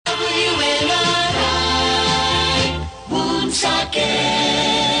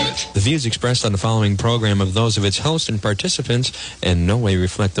views expressed on the following program are those of its host and participants and in no way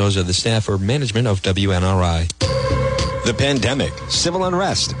reflect those of the staff or management of WNRI. The pandemic, civil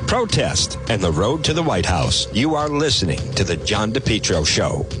unrest, protest, and the road to the White House. You are listening to The John DePetro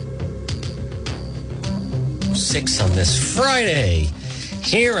Show. 6 on this Friday.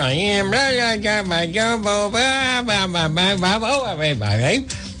 Here I am. I got my jumbo. Oh, everybody.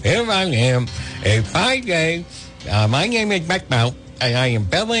 Here I am. A Friday. My name is Macmouth, and I am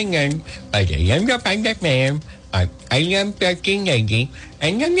filling in by the younger man. I am 1380,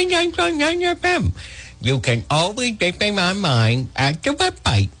 and I'm the FM. You can always get them online at the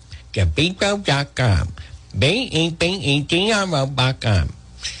website, thepetro.com. BEPETRO.com.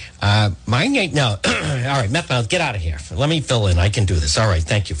 My name, no. All right, Macmouth, get out of here. Let me fill in. I can do this. All right,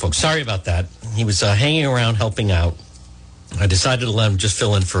 thank you, folks. Sorry about that. He was hanging around helping out. I decided to let him just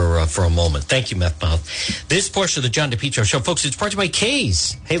fill in for a moment. Thank you, Macmouth. This portion of the John DePetro Show, folks, it's brought to you by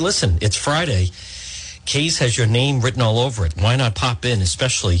K's. Hey, listen, it's Friday. K's has your name written all over it. Why not pop in,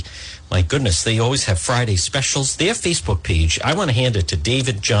 especially, my goodness, they always have Friday specials. Their Facebook page, I want to hand it to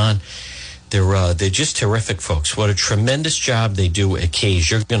David, John. They're just terrific, folks. What a tremendous job they do at K's.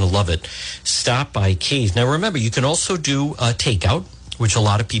 You're going to love it. Stop by K's. Now, remember, you can also do takeout, which a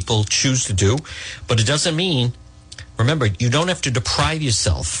lot of people choose to do, but it doesn't mean, remember, you don't have to deprive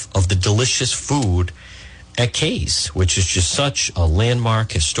yourself of the delicious food at K's, which is just such a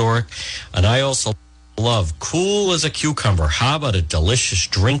landmark, historic. And I also love cool as a cucumber. How about a delicious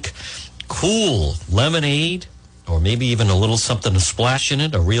drink? Cool lemonade, or maybe even a little something to splash in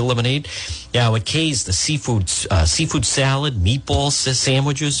it, a real lemonade. Now at K's, the seafood salad, meatball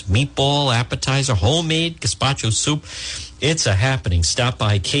sandwiches, meatball appetizer, homemade gazpacho soup. It's a happening. Stop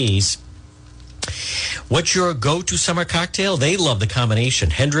by K's. What's your go-to summer cocktail? They love the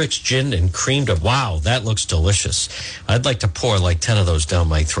combination Hendrick's gin and cream. Wow, that looks delicious. I'd like to pour like 10 of those down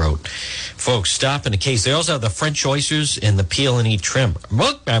my throat. Folks, stop in the Case. They also have the French oysters and the peel and eat trim.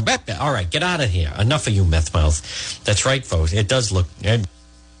 All right, get out of here. Enough of you, meth mouth. That's right, folks. It does look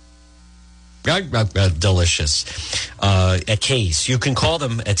delicious. At Case, you can call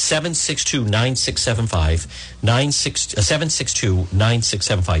them at 762-9675,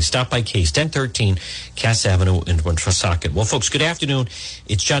 762-9675. Stop by Case, 1013 Cass Avenue in Woonsocket. Well, folks, good afternoon.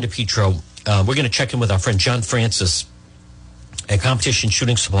 It's John DePetro. We're going to check in with our friend John Francis at Competition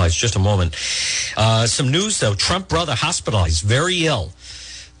Shooting Supplies. Just a moment. Some news, though. Trump brother hospitalized, very ill.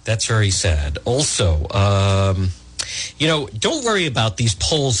 That's very sad. Also, don't worry about these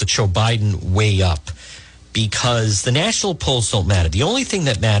polls that show Biden way up, because the national polls don't matter. The only thing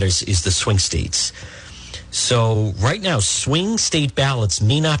that matters is the swing states. So right now, swing state ballots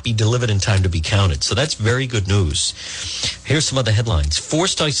may not be delivered in time to be counted. So that's very good news. Here's some other headlines.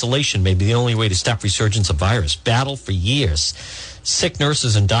 Forced isolation may be the only way to stop resurgence of virus. Battle for years. Sick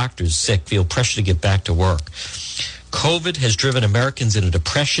nurses and doctors feel pressure to get back to work. COVID has driven Americans into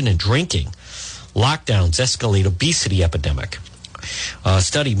depression and drinking. Lockdowns escalate obesity epidemic.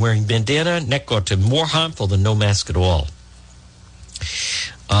 Study wearing bandana, neck guard to more harmful than no mask at all.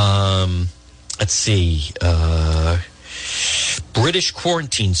 Let's see. British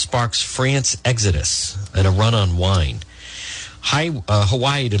quarantine sparks France exodus and a run on wine.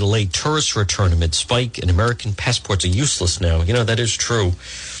 Hawaii to delay tourist return amid spike, and American passports are useless now. That is true.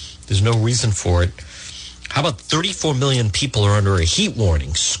 There's no reason for it. How about 34 million people are under a heat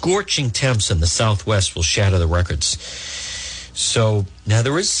warning? Scorching temps in the Southwest will shatter the records. So now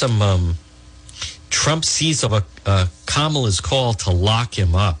there is some Trump sees of Kamala's call to lock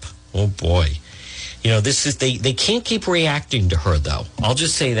him up. Oh boy. This is they can't keep reacting to her, though. I'll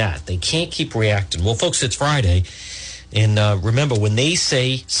just say that. They can't keep reacting. Well, folks, it's Friday. And remember, when they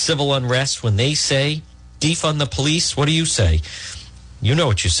say civil unrest, when they say defund the police, what do you say? You know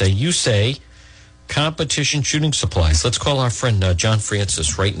what you say. You say Competition Shooting Supplies. Let's call our friend John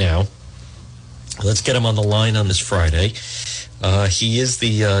Francis right now. Let's get him on the line on this Friday. He is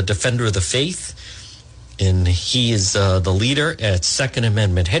the defender of the faith, and he is the leader at Second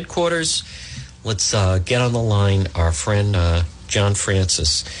Amendment headquarters. Let's get on the line our friend John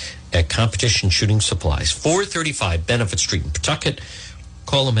Francis at Competition Shooting Supplies, 435 Benefit Street in Pawtucket.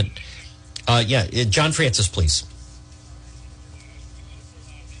 Call him at, John Francis, please.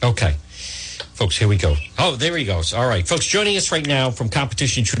 Okay. Folks, here we go. Oh, there he goes. All right. Folks, joining us right now from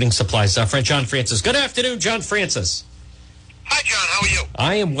Competition Shooting Supplies, our friend John Francis. Good afternoon, John Francis. Hi, John. How are you?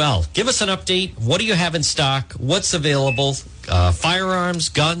 I am well. Give us an update. What do you have in stock? What's available? Firearms,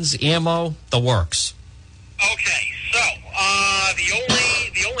 guns, ammo, the works. Okay. So, the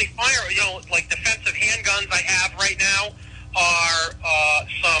only fire, like defensive handguns I have right now are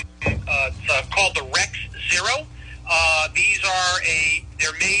it's called the Rex Zero. These are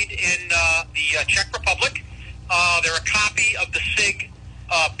they're made in Czech Republic. They're a copy of the SIG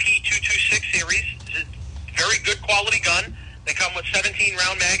P226 series. It's a very good quality gun. They come with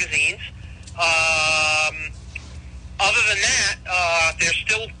 17-round magazines. Other than that, there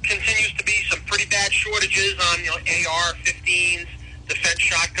still continues to be some pretty bad shortages on AR-15s, defense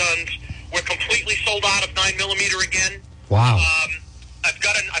shotguns. We're completely sold out of 9mm again. Wow. I've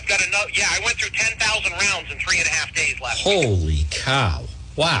got another. Yeah, I went through 10,000 rounds in 3.5 days last week. Holy cow!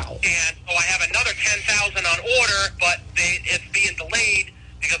 Wow. And so I have another 10,000 on order, but it's being delayed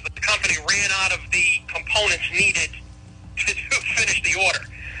because the company ran out of the components needed to finish the order.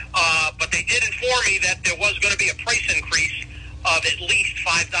 But they did inform me that there was going to be a price increase of at least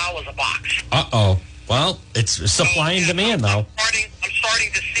 $5 a box. Uh-oh. Well, it's supply and demand, though. I'm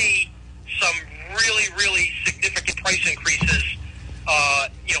starting to see some really, really significant price increases,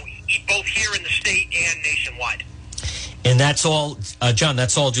 both here in the state and nationwide. And that's all, John,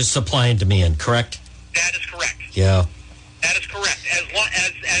 that's all just supply and demand, correct? That is correct. Yeah. That is correct. As long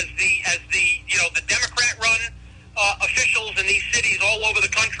as the Democrat-run officials in these cities all over the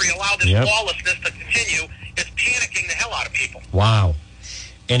country allow this lawlessness to continue, it's panicking the hell out of people. Wow.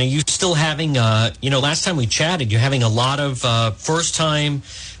 And are you still having, last time we chatted, you're having a lot of first-time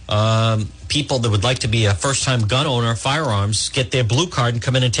people that would like to be a first-time gun owner, firearms, get their blue card and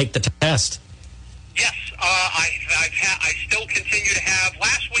come in and take the test. Yes. I still continue to have.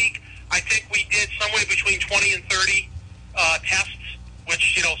 Last week, I think we did somewhere between 20 and 30 tests,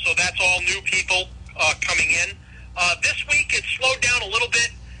 which, so that's all new people coming in. This week, it slowed down a little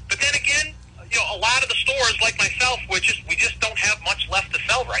bit. But then again, a lot of the stores, like myself, we just don't have much left to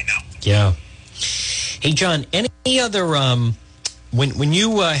sell right now. Yeah. Hey, John, any other, when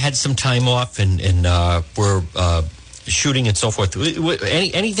you had some time off and were shooting and so forth,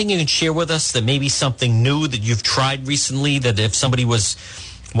 anything you can share with us that maybe something new that you've tried recently that if somebody was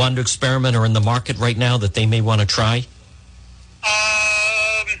wanting to experiment or in the market right now that they may want to try?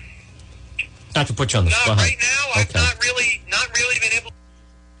 Not to put you on the spot. Right now, okay. I've not really been able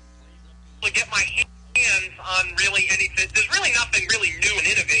to get my hands on really anything. There's really nothing really new and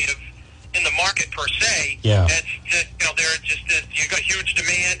innovative in the market per se. Yeah. It's just, you got huge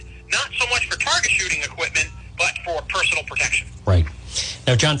demand, not so much for target shooting equipment, but for personal protection. Right.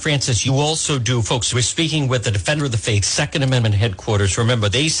 Now, John Francis, you also do, folks, we're speaking with the Defender of the Faith, Second Amendment headquarters. Remember,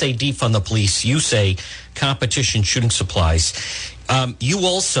 they say defund the police. You say competition shooting supplies. You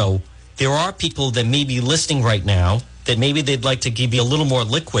also, there are people that may be listening right now that maybe they'd like to give you a little more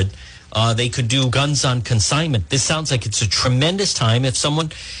liquid. They could do guns on consignment. This sounds like it's a tremendous time. If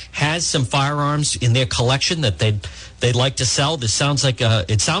someone has some firearms in their collection that they'd like to sell, it sounds like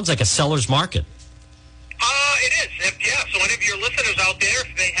a seller's market. It is. So any of your listeners out there,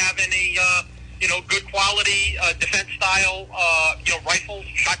 if they have any, good quality defense style, rifles,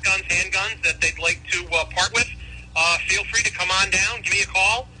 shotguns, handguns that they'd like to part with, feel free to come on down. Give me a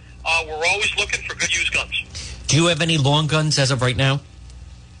call. We're always looking for good used guns. Do you have any long guns as of right now?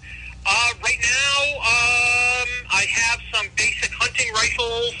 Right now, I have some basic hunting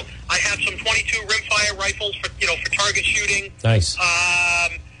rifles. I have some 22 rimfire rifles for target shooting. Nice.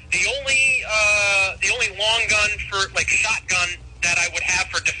 The only long gun for shotgun that I would have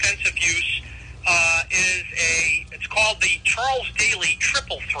for defensive use it's called the Charles Daly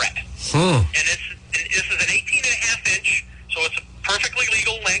Triple Threat. And this is an 18.5 inch, so it's a perfectly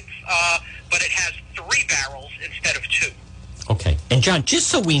legal length, but it has 3 barrels instead of 2. Okay. And John, just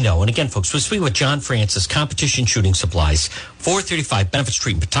so we know, and again, folks, we're speaking with John Francis, Competition Shooting Supplies, 435 Benefit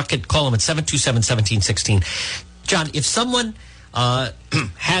Street in Pawtucket. Call him at 727-1716. John, if someone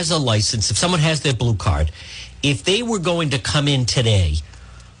has a license, if someone has their blue card, if they were going to come in today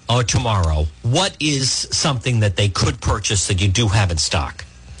or tomorrow, what is something that they could purchase that you do have in stock?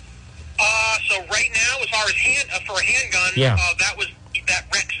 So right now, as far as for a handgun, that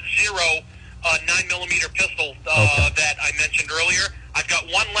Rex Zero 9mm pistol that I mentioned earlier. I've got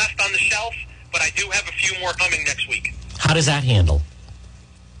one left on the shelf, but I do have a few more coming next week. How does that handle?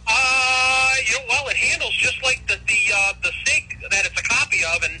 It handles just like the SIG that it's a copy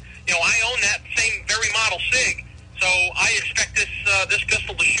of, and I own that same very model SIG, so I expect this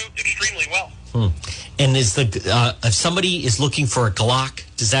pistol to shoot extremely well. And is if somebody is looking for a Glock,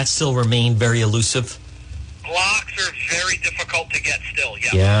 does that still remain very elusive? Glocks are very difficult to get still.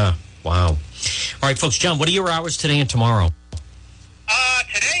 Yeah. Yeah. Wow. All right, folks. John, what are your hours today and tomorrow?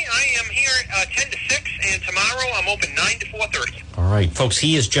 Today I am here 10 to 6, and tomorrow I'm open 9 to 4:30. All right, folks.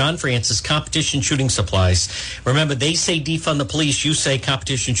 He is John Francis, Competition Shooting Supplies. Remember, they say defund the police. You say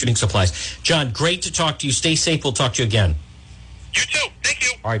Competition Shooting Supplies. John, great to talk to you. Stay safe. We'll talk to you again. You too. Thank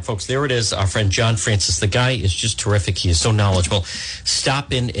you. All right, folks, there it is. Our friend John Francis. The guy is just terrific. He is so knowledgeable.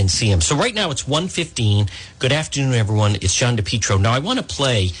 Stop in and see him. So right now it's 1:15. Good afternoon, everyone. It's John DePietro. Now I want to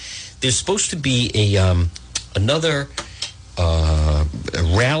play. There's supposed to be another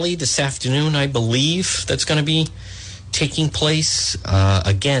rally this afternoon, I believe, that's going to be taking place.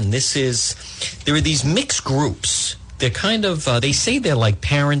 Again, there are these mixed groups. They're kind of, they say they're like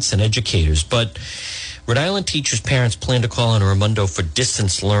parents and educators, but Rhode Island teachers' parents plan to call on Raimondo for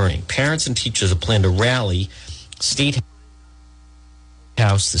distance learning. Parents and teachers have planned to rally State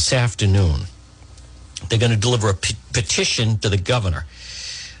House this afternoon. They're going to deliver a petition to the governor.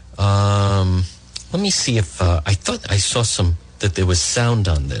 Let me see if I thought I saw that there was sound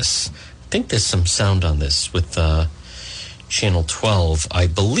on this. I think there's some sound on this with Channel 12. I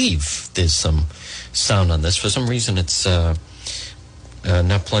believe there's some sound on this. For some reason, it's not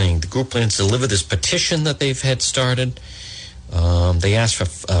playing. The group plans to deliver this petition that they've had started. They ask for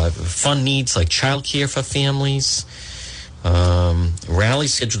fund needs like childcare for families. Rally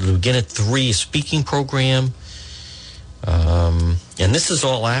scheduled to begin at 3, a speaking program. And this is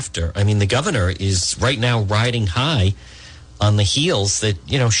all after. I mean, the governor is right now riding high on the heels that,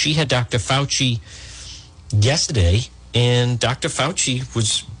 she had Dr. Fauci yesterday, and Dr. Fauci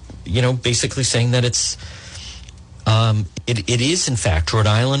was, basically saying that it is, in fact, Rhode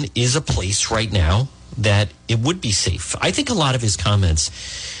Island is a place right now that it would be safe. I think a lot of his comments,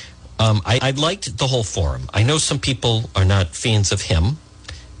 I liked the whole forum. I know some people are not fans of him,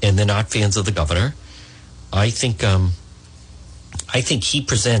 and they're not fans of the governor. I think he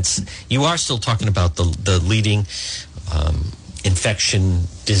presents, you are still talking about the leading infection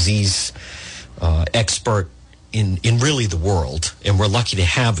disease expert in really the world, and we're lucky to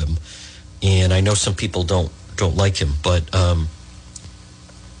have him. And I know some people don't like him, but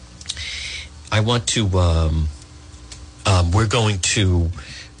I want to we're going to,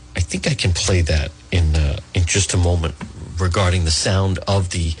 I think I can play that in just a moment regarding the sound of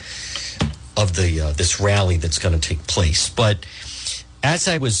this rally that's going to take place. But as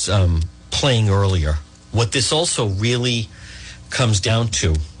I was playing earlier, what this also really comes down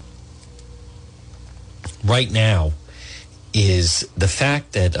to right now is the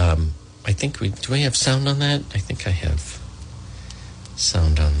fact that I think do we have sound on that? I think I have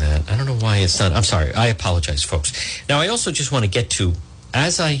sound on that. I don't know why it's not. I'm sorry. I apologize, folks. Now, I also just want to get to,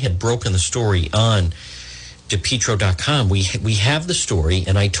 as I had broken the story on DePietro.com, we have the story,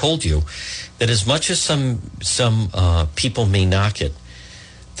 and I told you that as much as some people may knock it,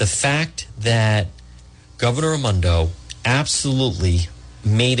 the fact that Governor Raimondo absolutely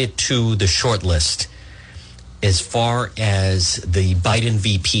made it to the short list as far as the Biden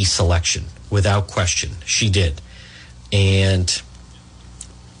VP selection, without question, she did. And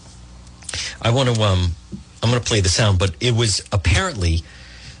I'm going to play the sound, but it was apparently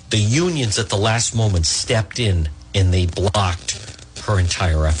the unions at the last moment stepped in and they blocked her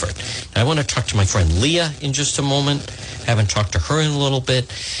entire effort. Now, I want to talk to my friend Leah in just a moment. Haven't talked to her in a little bit.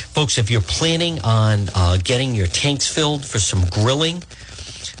 Folks, if you're planning on getting your tanks filled for some grilling,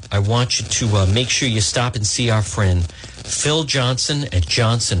 I want you to make sure you stop and see our friend Phil Johnson at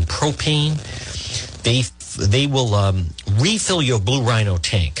Johnson Propane. They will refill your Blue Rhino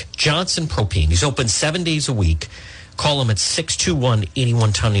tank. Johnson Propane. He's open 7 days a week. Call him at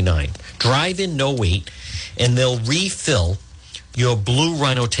 621-8129. Drive in, no wait, and they'll refill your Blue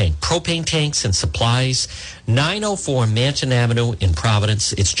Rhino tank. Propane tanks and supplies, 904 Manton Avenue in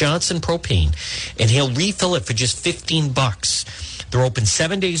Providence. It's Johnson Propane, and he'll refill it for just $15. They're open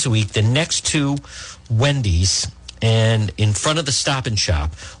 7 days a week. The next to Wendy's and in front of the Stop and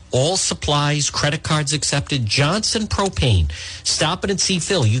Shop. All supplies, credit cards accepted. Johnson Propane. Stop it and see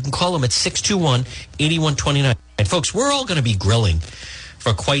Phil. You can call him at 621-8129. And folks, we're all going to be grilling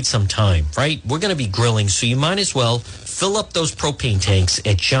for quite some time, right? We're going to be grilling, so you might as well fill up those propane tanks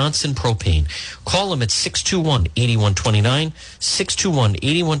at Johnson Propane. Call them at 621-8129,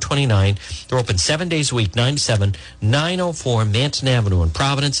 621-8129. They're open 7 days a week, 9 to 7, 904 Manton Avenue in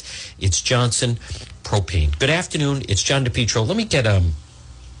Providence. It's Johnson Propane. Good afternoon. It's John DePietro. Let me get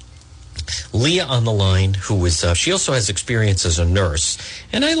Leah on the line, who is, she also has experience as a nurse.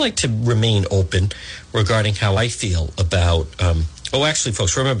 And I like to remain open regarding how I feel about, actually,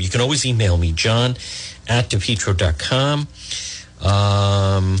 folks, remember, you can always email me, john@DePietro.com.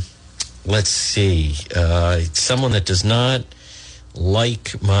 Let's see. Someone that does not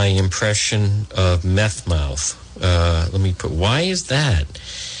like my impression of meth mouth. Let me put, why is that?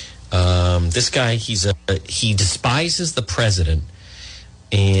 This guy, he despises the president.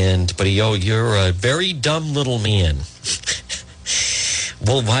 But you're a very dumb little man.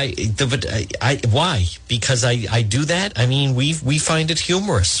 Well, why? Why? Because I do that? I mean, we find it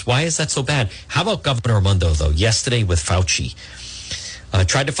humorous. Why is that so bad? How about Governor Raimondo, though, yesterday with Fauci?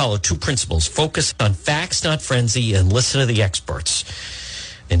 Tried to follow two principles: focus on facts, not frenzy, and listen to the experts.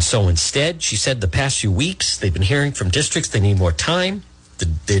 And so instead, she said the past few weeks, they've been hearing from districts they need more time.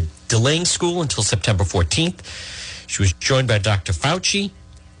 They're delaying school until September 14th. She was joined by Dr. Fauci.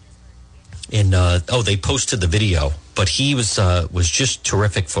 And, they posted the video. But he was just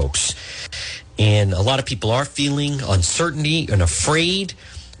terrific, folks. And a lot of people are feeling uncertainty and afraid.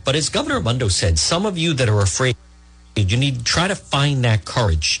 But as Governor Raimondo said, some of you that are afraid, you need to try to find that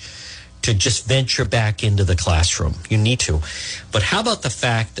courage to just venture back into the classroom. You need to. But how about the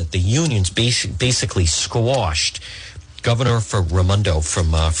fact that the unions basically squashed Governor Raimondo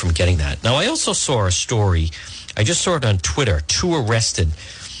from getting that? Now, I also saw a story. I just saw it on Twitter. 2 arrested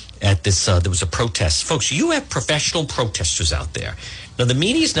at this. There was a protest. Folks, you have professional protesters out there. Now, the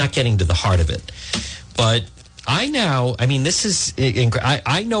media is not getting to the heart of it. But I know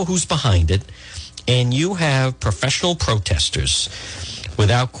who's behind it. And you have professional protesters,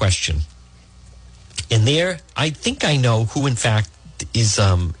 without question. And I think I know who, in fact, is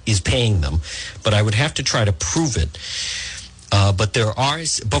paying them, but I would have to try to prove it. But there are,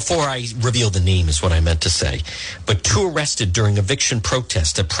 before I reveal the name is what I meant to say, but 2 arrested during eviction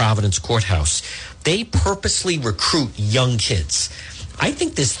protest at Providence Courthouse. They purposely recruit young kids. I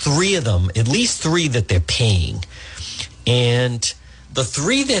think there's 3 of them, at least 3 that they're paying. And the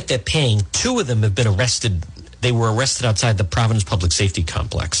 3 that they're paying, 2 of them have been arrested. They were arrested outside the Providence Public Safety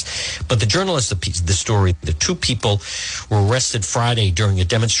Complex. But the journalist, the story, the 2 people were arrested Friday during a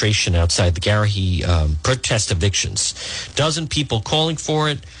demonstration outside the Garrahy protest evictions. 12 people calling for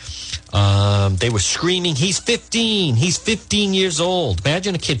it. They were screaming, he's 15. He's 15 years old.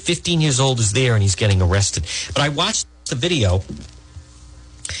 Imagine a kid 15 years old is there and he's getting arrested. But I watched the video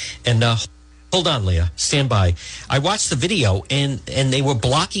and hold on, Leah. Stand by. I watched the video, and they were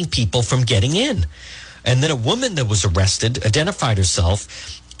blocking people from getting in. And then a woman that was arrested identified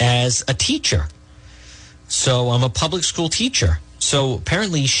herself as a teacher. So I'm a public school teacher. So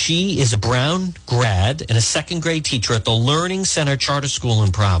apparently she is a Brown grad and a 2nd grade teacher at the Learning Center Charter School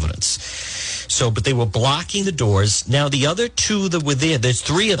in Providence. So, but they were blocking the doors. Now, the other 2 that were there, there's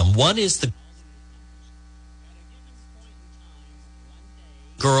 3 of them. One is the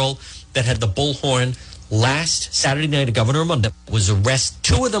girl that had the bullhorn last Saturday night at Governor Raimondo was arrested.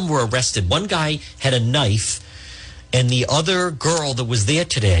 2 of them were arrested. One guy had a knife, and the other girl that was there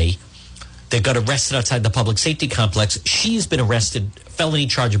today that got arrested outside the public safety complex, she's been arrested, felony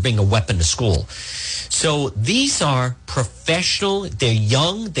charge of bringing a weapon to school. So these are professional. They're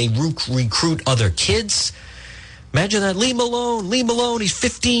young. They recruit other kids. Imagine that. Leave him alone. He's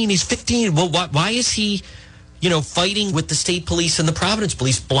 15. Well, why is he fighting with the state police and the Providence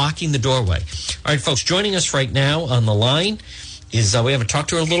police, blocking the doorway? All right, folks, joining us right now on the line is, we haven't talked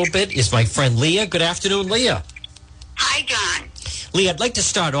to her a little bit, is my friend Leah. Good afternoon, Leah. Hi, John. Leah, I'd like to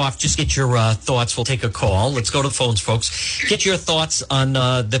start off, just get your thoughts. We'll take a call. Let's go to the phones, folks. Get your thoughts on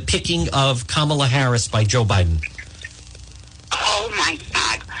the picking of Kamala Harris by Joe Biden. Oh, my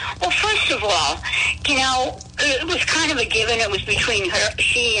God. Well, first of all, it was kind of a given. It was between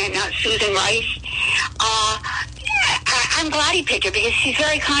she and Susan Rice. I'm glad he picked her because she's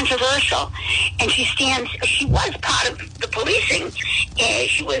very controversial. And she was part of the policing.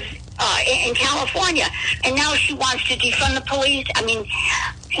 She was in California. And now she wants to defund the police. I mean,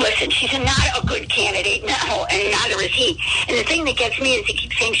 listen, she's not a good candidate, no, and neither is he. And the thing that gets me is he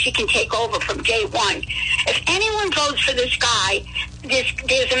keeps saying she can take over from day one. If anyone votes for this guy,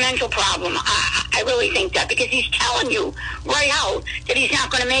 there's a mental problem. I really think that, because he's telling you right out that he's not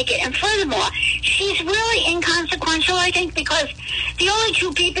going to make it. And furthermore, she's really inconsequential, I think, because the only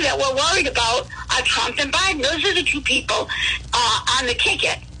 2 people that we're worried about are Trump and Biden. Those are the 2 people on the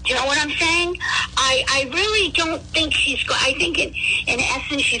ticket. Do you know what I'm saying? I really don't think I think in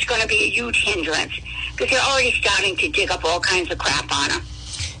essence she's going to be a huge hindrance, because they're already starting to dig up all kinds of crap on her.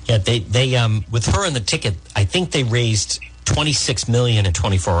 Yeah, they with her on the ticket, I think they raised $26 million in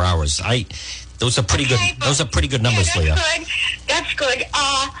 24 hours. Those are pretty good. Those are pretty good numbers, yeah, Leah. That's good.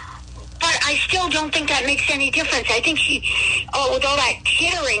 But I still don't think that makes any difference. I think with all that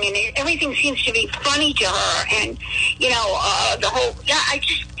tittering and everything seems to be funny to her, and the whole.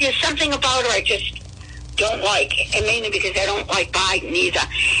 There's something about her I just don't like, and mainly because I don't like Biden either.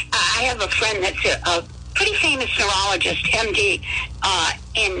 I have a friend that's a pretty famous neurologist, MD,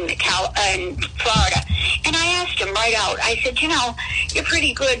 in Florida, and I asked him right out. I said, you're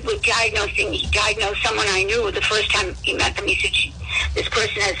pretty good with diagnosing. He diagnosed someone I knew the first time he met them. He said, this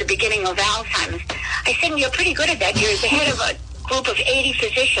person has the beginning of Alzheimer's. I said, you're pretty good at that. You're the head of a group of 80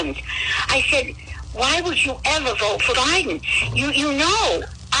 physicians. I said, why would you ever vote for Biden? You know,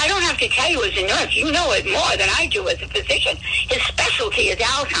 I don't have to tell you as a nurse. You know it more than I do as a physician. His specialty is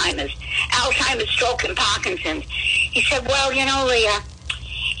Alzheimer's, stroke, and Parkinson's. He said, well, you know, Leah,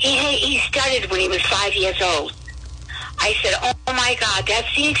 he started when he was 5 years old. I said, oh, my God,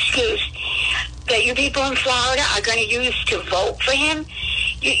 that's the excuse that you people in Florida are going to use to vote for him?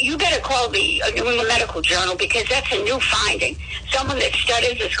 You better call the New England Medical Journal, because that's a new finding. Someone that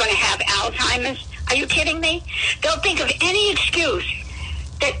studies is going to have Alzheimer's. Are you kidding me? They'll think of any excuse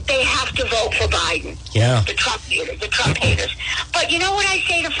that they have to vote for Biden. Yeah. The Trump haters. But you know what I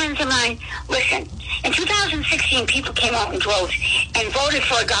say to friends of mine? Listen, in 2016, people came out in droves and voted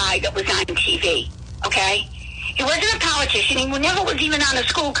for a guy that was on TV, okay? He wasn't a politician. He never was even on a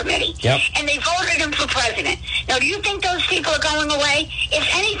school committee. Yep. And they voted him for president. Now, do you think those people are going away? If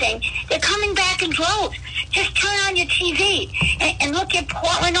anything, they're coming back in droves. Just turn on your TV and look at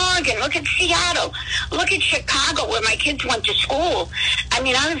Portland, Oregon. Look at Seattle. Look at Chicago, where my kids went to school. I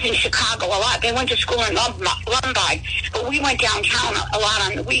mean, I was in Chicago a lot. They went to school in Lombard, but we went downtown a lot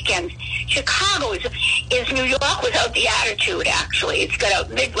on the weekends. Chicago is New York without the attitude, actually. It's got a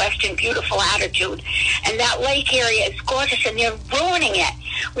Midwestern beautiful attitude. And that lake area is gorgeous, and they're ruining it.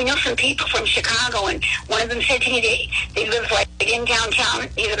 We know some people from Chicago, and one of them said to me they live like in downtown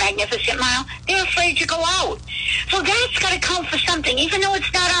near the Magnificent Mile. They're afraid to go out. So that's got to count for something, even though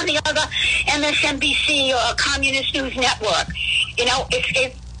it's not on the other MSNBC or Communist News Network. You know,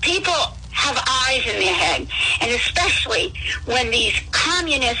 it's people have eyes in their head, and especially when these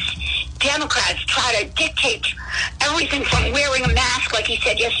communist Democrats try to dictate everything from wearing a mask, like he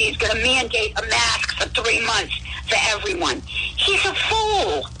said yesterday, he's going to mandate a mask for 3 months for everyone. He's a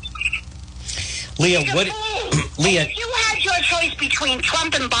fool. Leah, Leah, if you had your choice between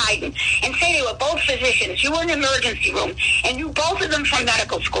Trump and Biden, and say they were both physicians, you were in the emergency room, and you both of them from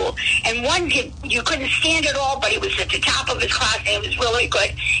medical school, and one you couldn't stand at all, but he was at the top of his class, and he was really good,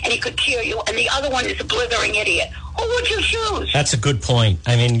 and he could cure you, and the other one is a blithering idiot. Who would you choose? That's a good point.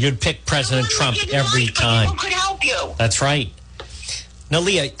 I mean, you'd pick President Trump every time. Who could help you? That's right. Now,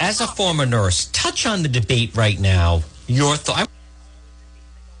 Leah, as a former nurse, touch on the debate right now. Your thought.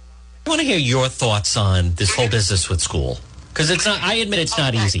 I want to hear your thoughts on this whole business with school, because it's not. I admit it's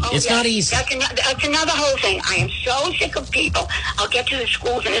not easy. It's not easy. That's another whole thing. I am so sick of people. I'll get to the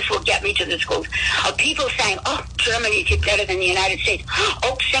schools, and this will get me to the schools. Of people saying, "Oh, Germany did better than the United States."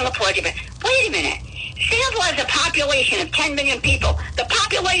 Oh, Singapore did better. Wait a minute. Singapore has a population of 10 million people. The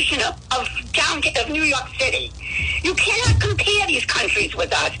population of New York City. You cannot compare these countries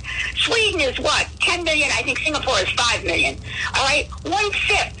with us. Sweden is what? 10 million. I think Singapore is 5 million. All right?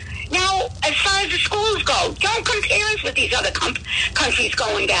 1/5. Now, as far as the schools go, don't compare us with these other countries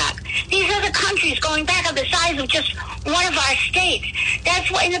going back. These other countries going back are the size of just one of our states. That's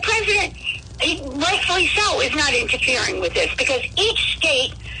why, and the president, rightfully so, is not interfering with this, because each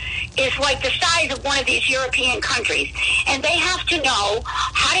state is like the size of one of these European countries, and they have to know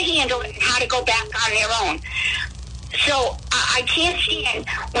how to handle it and how to go back on their own. So I can't stand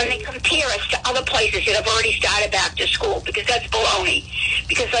when they compare us to other places that have already started back to school, because that's baloney.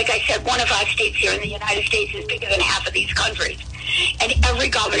 Because, like I said, one of our states here in the United States is bigger than half of these countries. And every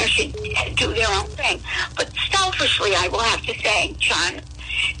governor should do their own thing. But selfishly, I will have to say, John,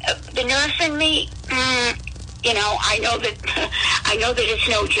 the nurse in me, you know, I know that it's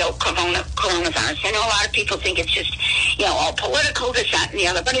no joke, coronavirus. I know a lot of people think it's just, you know, all political, this, that, and the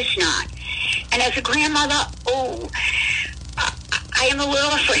other, but it's not. And as a grandmother, I am a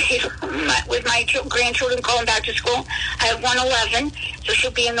little afraid with my grandchildren going back to school. I have one 11, so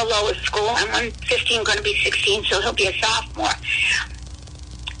she'll be in the lowest school, and one 15, going to be 16, so he'll be a sophomore.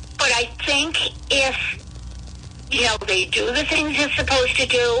 But I think if, you know, they do the things they're supposed to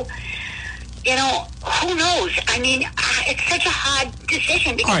do, you know, who knows? I mean, it's such a hard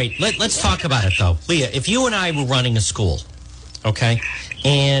decision. All right, let's talk about it, though. Leah, if you and I were running a school, okay,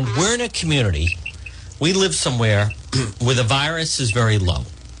 and we're in a community, we live somewhere where the virus is very low.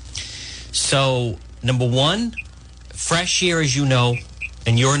 So, number one, fresh air, as you know,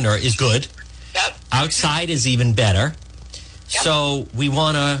 and your nurse is good. Yep. Outside is even better. Yep. So, we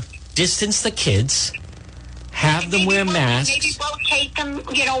want to distance the kids, have them wear masks. Maybe rotate them,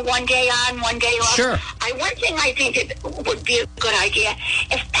 you know, one day on, one day off. Sure. One thing I think that would be a good idea,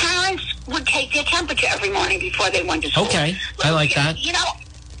 if parents would take their temperature every morning before they went to school. Okay, I like that. You know,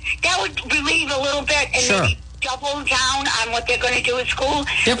 that would relieve a little bit, and sure. Maybe double down on what they're going to do at school.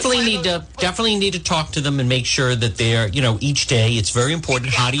 Definitely need to talk to them and make sure that they're, you know, each day, it's very important.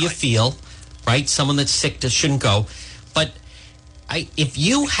 Exactly. How do you feel, right? Someone that's sick shouldn't go. But if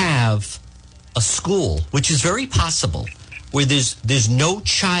you have a school, which is very possible, where there's no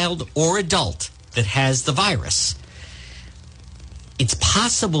child or adult that has the virus. It's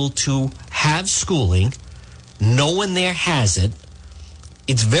possible to have schooling. No one there has it.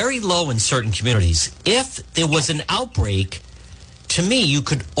 It's very low in certain communities. If there was an outbreak, to me, you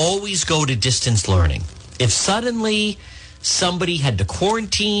could always go to distance learning. If suddenly somebody had to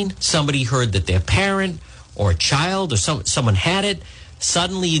quarantine, somebody heard that their parent or a child or someone had it,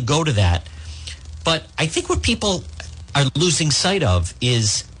 suddenly you go to that. But I think what people are losing sight of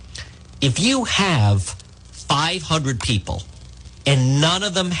is if you have 500 people and none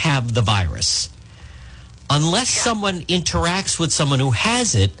of them have the virus, unless someone interacts with someone who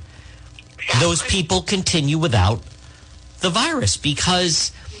has it, those people continue without the virus.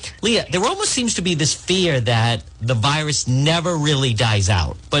 Because, Leah, there almost seems to be this fear that the virus never really dies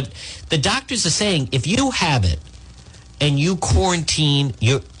out. But the doctors are saying if you have it and you quarantine,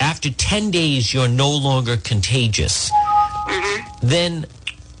 after 10 days you're no longer contagious, then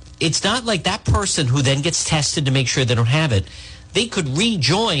it's not like that person who then gets tested to make sure they don't have it. They could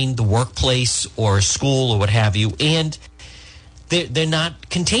rejoin the workplace or school or what have you, and they're not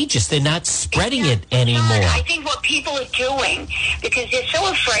contagious. They're not spreading it anymore. I think what people are doing, because they're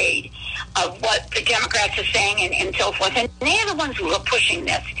so afraid of what the Democrats are saying and so forth, and they're the ones who are pushing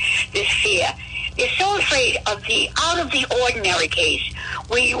this fear. They're so afraid of the out of the ordinary case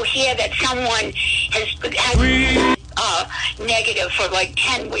where you hear that someone has negative for like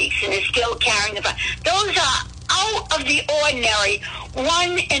 10 weeks and is still carrying the virus. Those are out of the ordinary,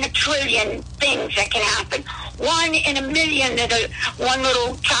 1 in a trillion things that can happen. 1 in a million that one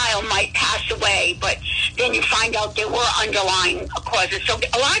little child might pass away, but then you find out there were underlying causes. So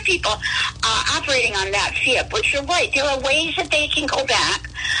a lot of people are operating on that fear. But you're right, there are ways that they can go back.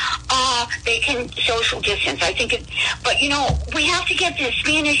 They can social distance. I think but we have to get the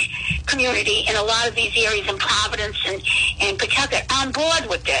Spanish community in a lot of these areas in Providence and Pawtucket on board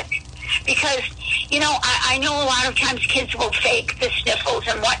with this. Because, I know a lot of times kids will fake the sniffles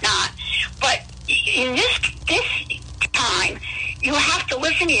and whatnot, but in this time, you have to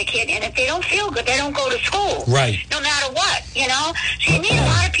listen to your kid, and if they don't feel good, they don't go to school. Right. No matter what, So you need a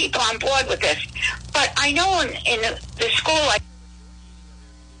lot of people on board with this. But I know in the school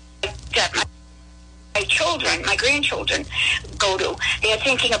that my grandchildren go to, they're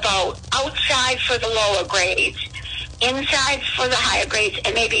thinking about outside for the lower grades, inside for the higher grades,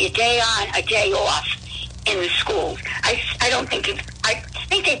 and maybe a day on, a day off in the schools. I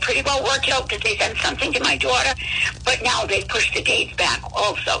think they pretty well worked it out because they sent something to my daughter, but now they pushed the dates back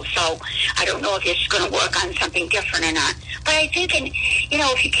also. So I don't know if it's going to work on something different or not. But I think,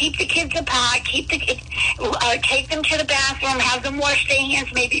 if you keep the kids apart, take them to the bathroom, have them wash their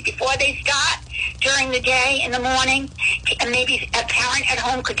hands maybe before they start during the day in the morning, and maybe a parent at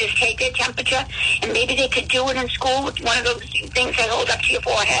home could just take their temperature, and maybe they could do it in school with one of those things that hold up to your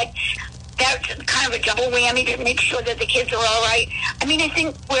forehead. That's kind of a double whammy to make sure that the kids are all right. I mean, I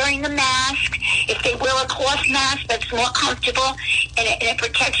think wearing the mask, if they wear a cloth mask that's more comfortable and it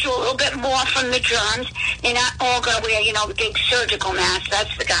protects you a little bit more from the germs, they're not all going to wear, the big surgical mask.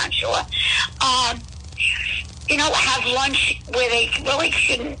 That's for darn sure. Have lunch where they really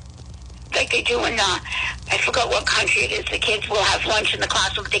shouldn't, like they do in, I forgot what country it is, the kids will have lunch in the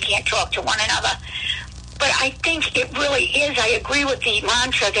classroom, but they can't talk to one another. But I think it really is. I agree with the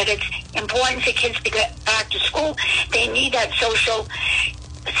mantra that it's important for kids to get back to school. They need that social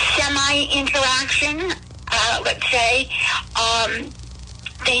semi-interaction, let's say.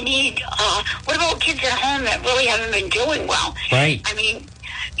 They need, what about kids at home that really haven't been doing well? Right. I mean,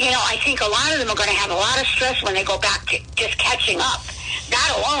 I think a lot of them are going to have a lot of stress when they go back to just catching up.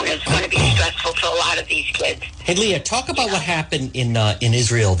 That alone is going to be stressful for a lot of these kids. Hey, Leah, talk about what happened in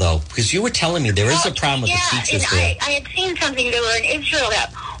Israel, though, because you were telling me there is a problem with the teachers there. I had seen something there in Israel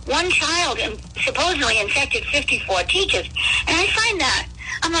that one child supposedly infected 54 teachers. And I find that,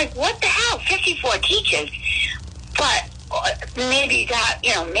 I'm like, what the hell, 54 teachers? But maybe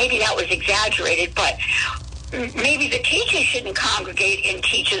that was exaggerated, but maybe the teachers shouldn't congregate in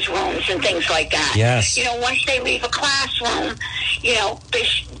teachers' rooms and things like that. Yes. Once they leave a classroom,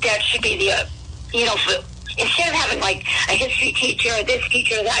 that should be the, instead of having like a history teacher or this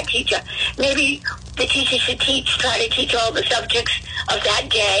teacher or that teacher, maybe the teacher should try to teach all the subjects of that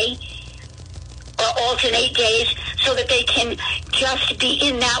day or alternate days so that they can just be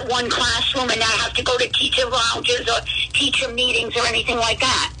in that one classroom and not have to go to teacher lounges or teacher meetings or anything like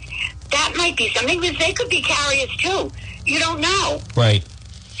that. That might be something, because they could be carriers too. You don't know. Right.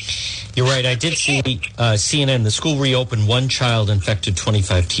 You're right. I did see CNN. The school reopened. One child infected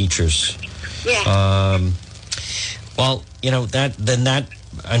 25 teachers. Yeah. Well,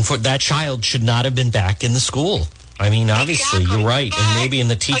 that child should not have been back in the school. I mean, obviously, Exactly. you're right. And maybe in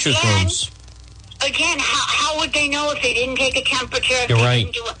the teachers' rooms. Again, how would they know if they didn't take a temperature? If You're they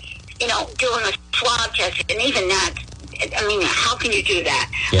right. Didn't doing a swab test, and even that. I mean, how can you do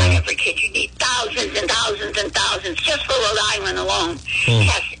that Yeah. on every kid? You need thousands and thousands and thousands just for Rhode Island alone.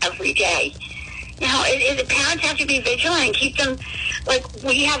 Tests every day. You know, the parents have to be vigilant and keep them. Like,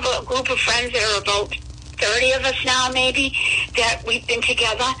 we have a group of friends that are about 30 of us now, maybe, that we've been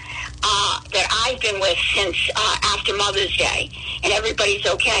together, that I've been with since after Mother's Day, and everybody's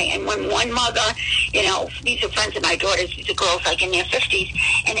okay. And when one mother, you know, these are friends of my daughter's, these are girls like in their 50s,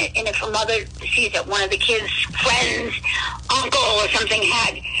 and if a mother sees that one of the kids' friends, uncle or something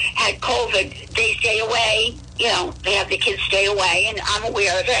had COVID, they stay away. You know, they have the kids stay away, and I'm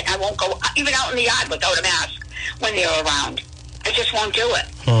aware of it. I won't go even out in the yard without a mask when they're around. I just won't do it.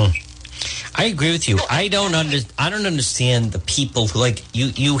 I agree with you. I don't understand the people who, like,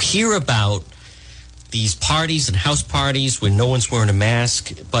 you hear about these parties and house parties where no one's wearing a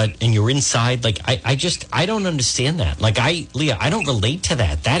mask, and you're inside. Like, I don't understand that. Like, Leah, I don't relate to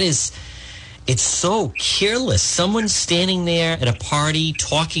that. It's so careless. Someone's standing there at a party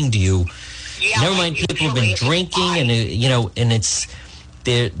talking to you. Yeah, Never mind, people have been drinking, and you know, and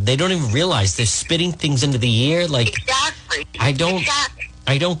they don't even realize they're spitting things into the air. Like, Exactly. I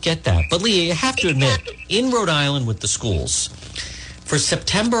don't get that. But Leah, you have to admit, in Rhode Island with the schools, for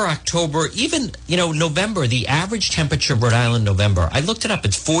September, October, even, you know, November, the average temperature of Rhode Island November, I looked it up,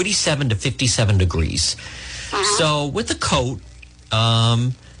 it's 47 to 57 degrees. So with a coat,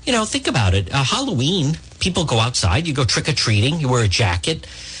 you know, think about it. Halloween, people go outside, you go trick-or-treating, you wear a jacket.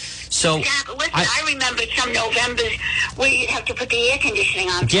 So Exactly. Listen, I remember some Novembers where you'd have to put the air conditioning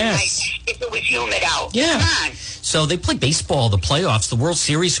on Yes. if it was humid out. Yeah. Come on. So they play baseball, the playoffs, the World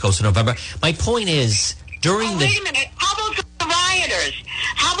Series goes in November. My point is, during Wait a minute. How about the rioters?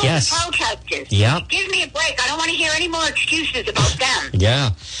 How about Yes. the protesters? Yep. Give me a break. I don't want to hear any more excuses about them.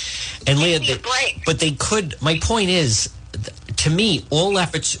 Yeah. And Leah, me a break. but they could, my point is, to me, all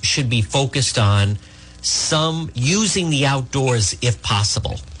efforts should be focused on using the outdoors if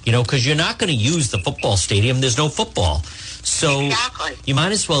possible. You know, because you're not going to use the football stadium. There's no football. So Exactly. you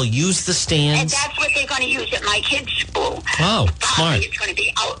might as well use the And stands. that's what they're going to use at my kids' school. Oh, The party smart. is going to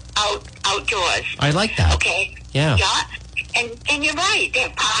be outdoors. I like that. Okay. Yeah. And you're right. They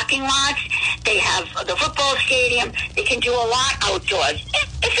have parking lots. They have the football stadium. They can do a lot outdoors.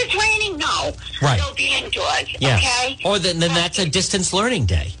 If it's raining, no. Right. They'll be indoors. Yes. Okay. Or then that's a distance learning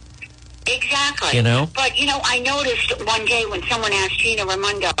day. Exactly. You know? But, you know, I noticed one day when someone asked Gina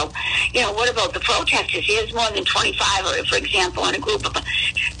Raimondo, you know, what about the protesters? There's more than 25, for example, in a group of... the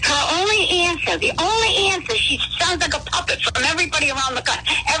only answer, she sounds like a puppet from everybody around the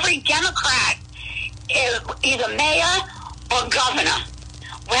country. Every Democrat is either mayor or governor.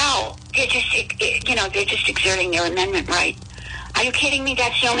 Well, they're just exerting their amendment right. Are you kidding me?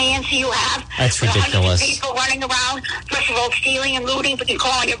 That's the only answer you have? That's With ridiculous. 100 people running around, first of all, stealing and looting, but you're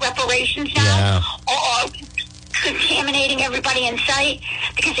calling it reparations now? Yeah. Or contaminating everybody in sight?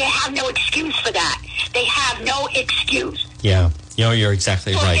 Because they have no excuse for that. They have no excuse. Yeah. You know, you're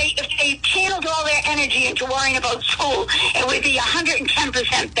exactly So right. if they channeled all their energy into worrying about school, it would be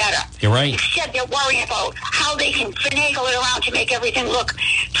 110% better. You're right. Instead, they're worrying about how they can finagle it around to make everything look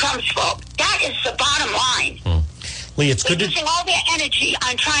Trump's fault. That is the bottom line. Lee, it's They're good to... using all their energy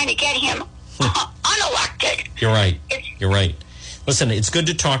on trying to get him unelected. You're right. You're right. Listen, it's good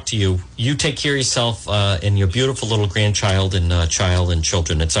to talk to you. You take care of yourself and your beautiful little grandchild and child and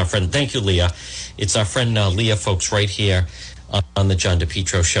children. It's our friend. Thank you, Leah. It's our friend Leah, folks, right here on the John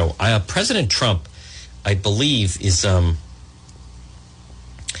DePietro Show. President Trump, I believe, is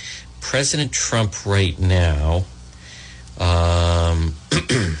President Trump right now. Let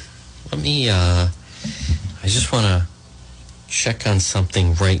me. I just want to check on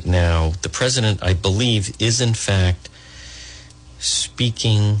something right now. The president, I believe, is in fact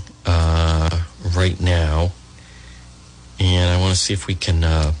speaking right now, and I want to see if we can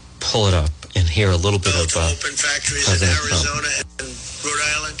pull it up and hear a little bit of to open factories in President Arizona Trump. and Rhode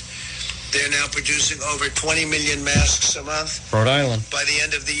Island. They're now producing over 20 million masks a month. Rhode Island. By the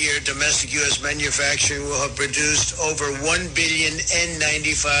end of the year, domestic U.S. manufacturing will have produced over 1 billion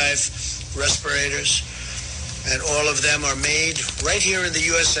N95 respirators, and all of them are made right here in the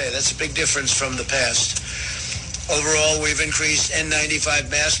USA. That's a big difference from the past. Overall, we've increased N95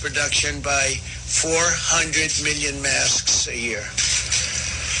 mask production by 400 million masks a year.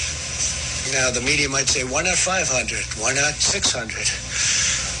 Now, the media might say, why not 500? Why not 600?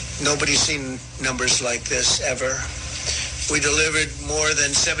 Nobody's seen numbers like this ever. We delivered more than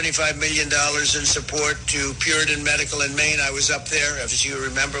 $75 million in support to Puritan Medical in Maine. I was up there. As you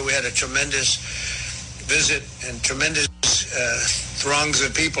remember, we had a tremendous visit and tremendous throngs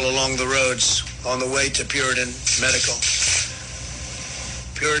of people along the roads on the way to Puritan Medical.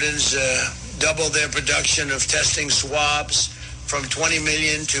 Puritans doubled their production of testing swabs from 20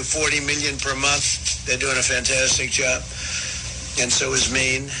 million to 40 million per month. They're doing a fantastic job, and so is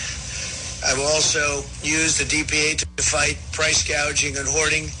Maine. I've also used the DPA to fight price gouging and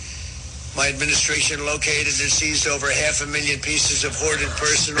hoarding. My administration located and seized over 500,000 pieces of hoarded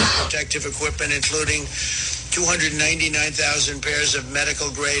personal protective equipment, including 299,000 pairs of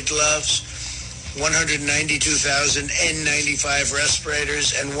medical-grade gloves, 192,000 N95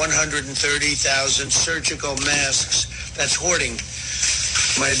 respirators, and 130,000 surgical masks. That's hoarding.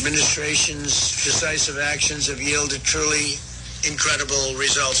 My administration's decisive actions have yielded truly incredible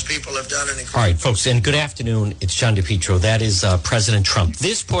results. People have done an incredible... All right, folks, and good afternoon. It's John DePietro. That is President Trump.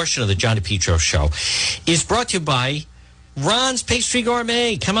 This portion of the John DePietro Show is brought to you by Ron's Pastry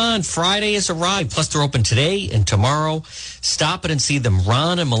Gourmet. Come on, Friday has arrived. Plus, they're open today and tomorrow. Stop it and see them.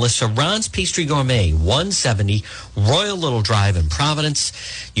 Ron and Melissa. Ron's Pastry Gourmet, 170 Royal Little Drive in Providence.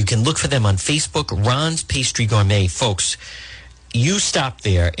 You can look for them on Facebook, Ron's Pastry Gourmet. Folks, you stop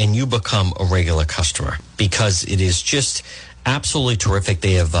there and you become a regular customer because it is just absolutely terrific.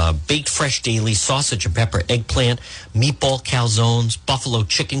 They have baked fresh daily, sausage and pepper eggplant, meatball calzones, buffalo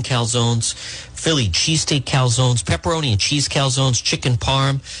chicken calzones, Philly cheesesteak calzones, pepperoni and cheese calzones, chicken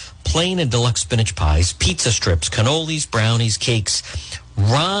parm, plain and deluxe spinach pies, pizza strips, cannolis, brownies, cakes.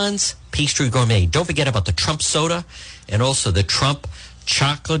 Ron's Pastry Gourmet. Don't forget about the Trump soda and also the Trump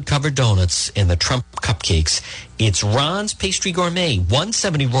chocolate-covered donuts and the Trump cupcakes. It's Ron's Pastry Gourmet,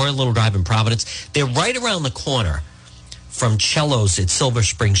 170 Royal Little Drive in Providence. They're right around the corner from Cello's at Silver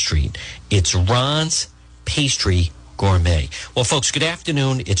Spring Street. It's Ron's Pastry Gourmet. Well, folks, good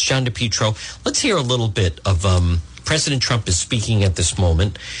afternoon. It's John DePietro. Let's hear a little bit of President Trump is speaking at this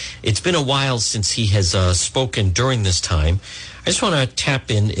moment. It's been a while since he has spoken during this time. I just want to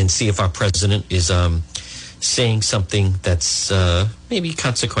tap in and see if our president is saying something that's maybe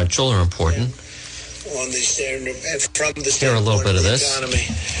consequential or important. On the standard, from the hear a little bit of this. Economy.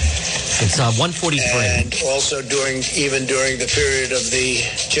 It's 143. And also during the period of the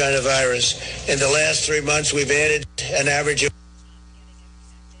China virus. In the last 3 months, we've added an average of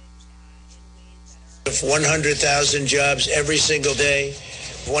 100,000 jobs every single day,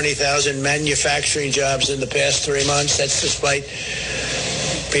 20,000 manufacturing jobs in the past 3 months. That's despite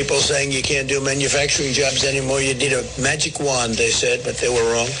people saying you can't do manufacturing jobs anymore. You need a magic wand, they said, but they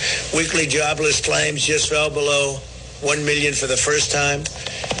were wrong. Weekly jobless claims just fell below 1 million for the first time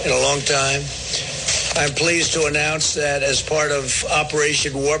in a long time. I'm pleased to announce that as part of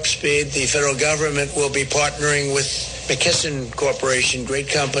Operation Warp Speed, the federal government will be partnering with McKesson Corporation, great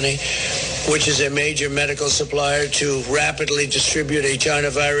company, which is a major medical supplier, to rapidly distribute a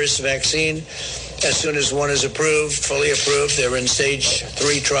China virus vaccine as soon as one is approved, fully approved. They're in stage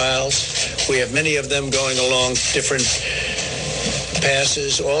 3 trials. We have many of them going along different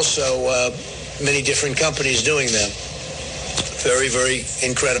passes. Also, many different companies doing them. Very, very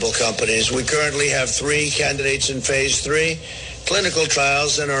incredible companies. We currently have 3 candidates in phase 3 clinical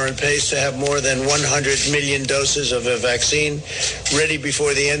trials and are on pace to have more than 100 million doses of a vaccine ready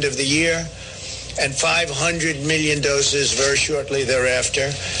before the end of the year, and 500 million doses very shortly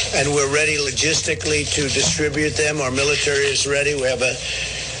thereafter. And we're ready logistically to distribute them. Our military is ready. We have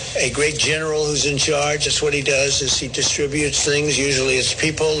a great general who's in charge. That's what he does, is he distributes things. Usually it's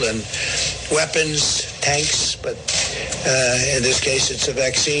people and weapons, tanks, but in this case it's a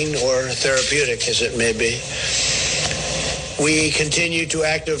vaccine or therapeutic, as it may be. We continue to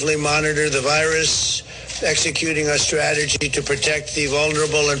actively monitor the virus, executing our strategy to protect the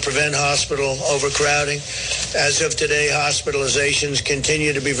vulnerable and prevent hospital overcrowding. As of today, hospitalizations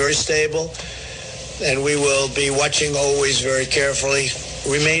continue to be very stable, and we will be watching always very carefully.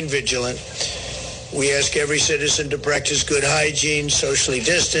 Remain vigilant. We ask every citizen to practice good hygiene, socially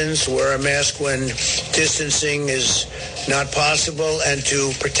distance, wear a mask when distancing is not possible, and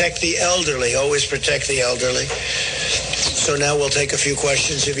to protect the elderly. Always protect the elderly. So now we'll take a few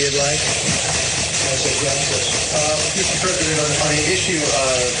questions if you'd like. Mr. President, on the issue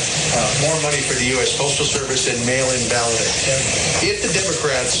of more money for the U.S. Postal Service and mail-in balloting, if the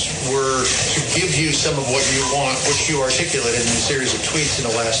Democrats were to give you some of what you want, which you articulated in a series of tweets in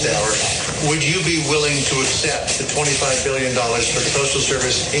the last hour, would you be willing to accept the $25 billion for the Postal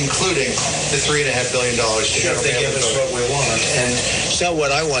Service, including the $3.5 billion to Sure, they give us what we want. And it's not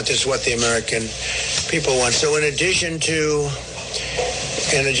what I want, it's what the American people want. So in addition to...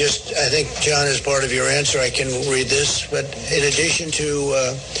 And I think, John, as part of your answer, I can read this. But in addition to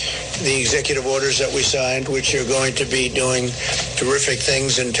the executive orders that we signed, which are going to be doing terrific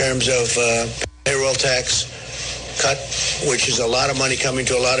things in terms of payroll tax cut, which is a lot of money coming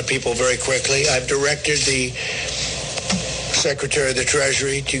to a lot of people very quickly. I've directed the Secretary of the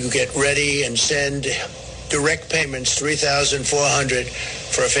Treasury to get ready and send direct payments, $3,400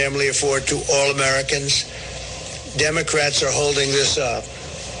 for a family of four to all Americans. Democrats are holding this up.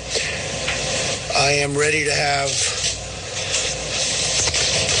 I am ready to have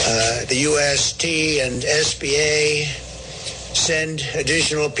the UST and SBA send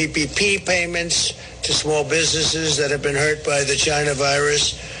additional PPP payments to small businesses that have been hurt by the China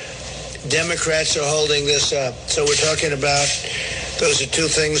virus. Democrats are holding this up. So we're talking about, those are two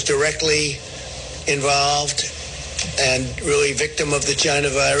things directly involved and really victim of the China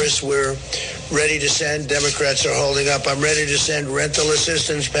virus. We're ready to send. Democrats are holding up. I'm ready to send rental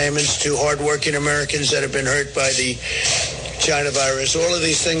assistance payments to hardworking Americans that have been hurt by the China virus. All of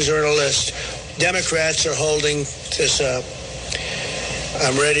these things are on a list. Democrats are holding this up.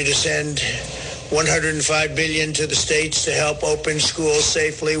 I'm ready to send $105 billion to the states to help open schools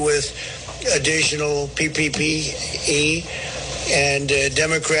safely with additional PPE, and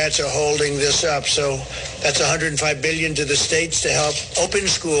Democrats are holding this up. So that's $105 billion to the states to help open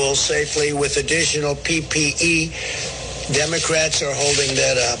schools safely with additional PPE. Democrats are holding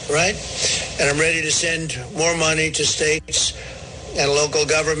that up, right? And I'm ready to send more money to states and local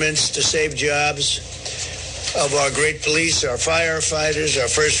governments to save jobs of our great police, our firefighters, our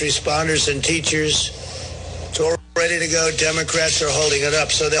first responders and teachers. It's all ready to go. Democrats are holding it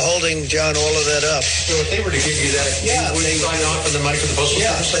up. So they're holding, John, all of that up. So if they were to give you that, would you sign off on the money for the Postal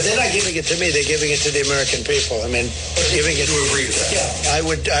Service? But they're not giving it to me. They're giving it to the American people. I mean, giving it. Do you agree with that? Yeah,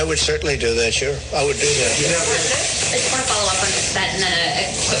 I would certainly do that, sure. I would do that. I just want to follow up on that and then a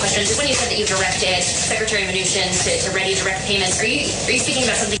quick question. Just when you said that you directed Secretary Mnuchin to ready direct payments, are you speaking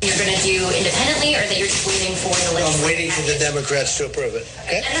about something you're going to do independently or that you're just waiting for the legislature? I'm waiting for the Democrats to approve it.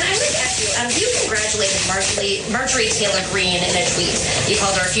 Okay? And then I would like to ask you, you congratulated Marjorie Taylor Greene in a tweet. You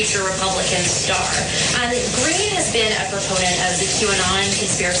called her a future Republican star. Greene has been a proponent of the QAnon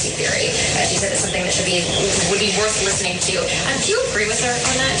conspiracy theory. She said it's something that would be worth listening to. Do you agree with her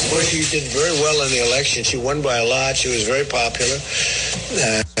on that? Well, she did very well in the election. She won by a lot. She was very popular.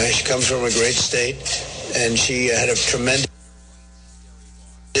 She comes from a great state, and she had a tremendous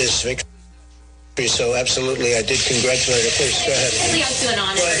victory. So absolutely, I did congratulate her. Please, go ahead. On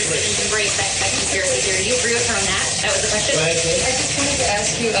QAnon and embrace that conspiracy theory. Do you agree with her on that? That was the question. I just wanted to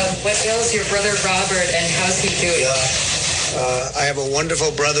ask you, what ails your brother Robert, and how's he doing? I have a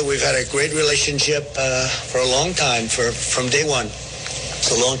wonderful brother. We've had a great relationship for a long time, from day one. It's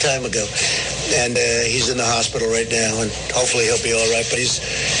a long time ago. And he's in the hospital right now, and hopefully he'll be all right. But he's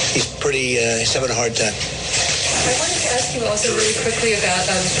having a hard time. I wanted to ask you also really quickly about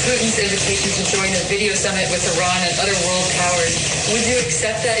Putin's invitation to join a video summit with Iran and other world powers. Would you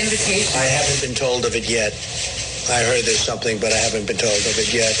accept that invitation? I haven't been told of it yet. I heard there's something, but I haven't been told of it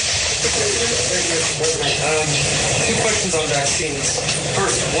yet. Two questions on vaccines.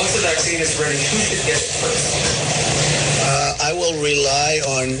 First, once the vaccine is ready, who should get it first? I will rely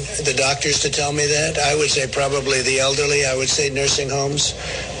on the doctors to tell me that. I would say probably the elderly. I would say nursing homes.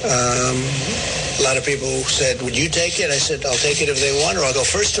 A lot of people said, would you take it? I said, I'll take it if they want, or I'll go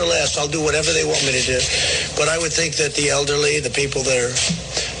first or last. I'll do whatever they want me to do. But I would think that the elderly, the people that are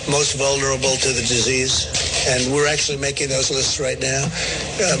most vulnerable to the disease, and we're actually making those lists right now,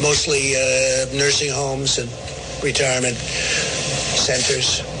 mostly nursing homes and retirement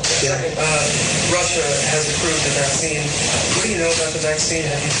centers. Yeah. Russia has approved the vaccine. What do you know about the vaccine?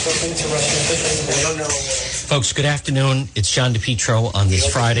 Have you spoken to Russian officials? I don't know. Folks, good afternoon. It's John DePietro on this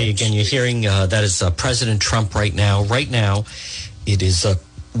Friday. Again, you're hearing that is President Trump right now. Right now, it is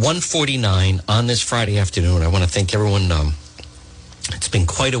 1:49 on this Friday afternoon. I want to thank everyone. It's been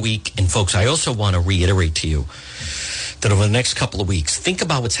quite a week. And, folks, I also want to reiterate to you that over the next couple of weeks, think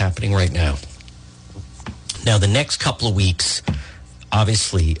about what's happening right now. Now, the next couple of weeks,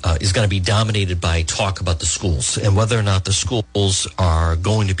 obviously, is going to be dominated by talk about the schools and whether or not the schools are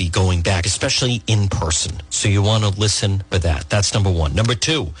going to be going back, especially in person. So you want to listen for that. That's number one. Number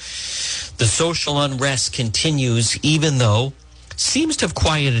two, the social unrest continues, even though it seems to have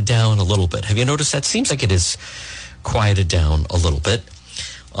quieted down a little bit. Have you noticed that? Seems like it is quieted down a little bit.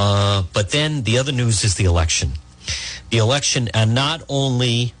 But then the other news is the election. The election, and not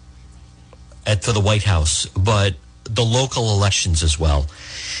only for the White House, but the local elections as well.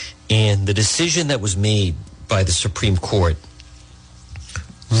 And the decision that was made by the Supreme Court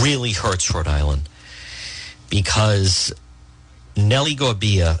really hurts Rhode Island, because Nellie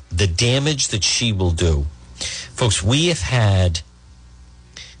Gorbea, the damage that she will do. Folks, we have had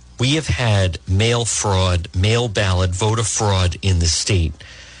mail fraud, mail ballot, voter fraud in the state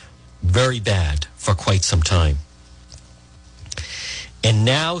very bad for quite some time. And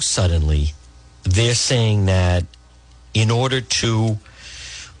now suddenly they're saying that in order to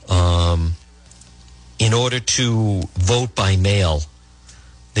vote by mail,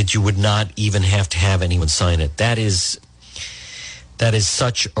 that you would not even have to have anyone sign it. That is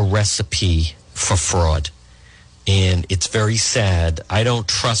such a recipe for fraud. And it's very sad. I don't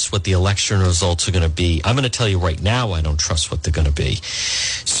trust what the election results are going to be. I'm going to tell you right now, I don't trust what they're going to be.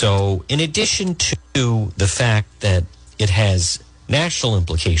 So in addition to the fact that it has national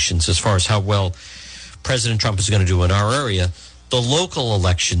implications as far as how well President Trump is going to do in our area, the local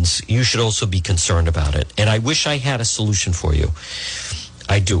elections, you should also be concerned about it. And I wish I had a solution for you.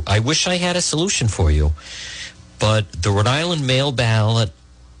 I do. I wish I had a solution for you. But the Rhode Island mail ballot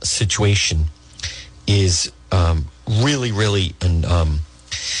situation is really, really,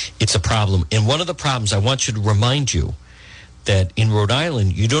 it's a problem. And one of the problems, I want you to remind you that in Rhode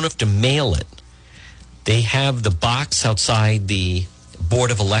Island, you don't have to mail it. They have the box outside the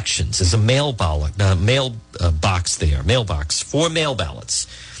Board of Elections. There's a mailbox there, mailbox for mail ballots.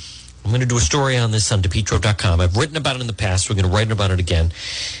 I'm going to do a story on this on DePietro.com. I've written about it in the past. We're going to write about it again.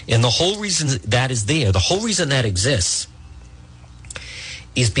 And the whole reason that is there, the whole reason that exists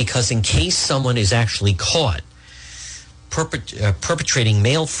is because in case someone is actually caught perpetrating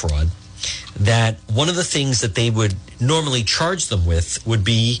mail fraud, that one of the things that they would normally charge them with would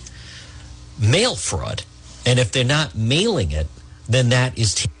be mail fraud. And if they're not mailing it, then that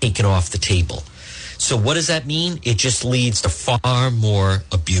is taken off the table. So what does that mean? It just leads to far more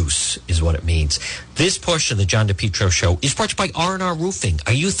abuse is what it means. This portion of the John DePietro Show is brought to you by R&R Roofing.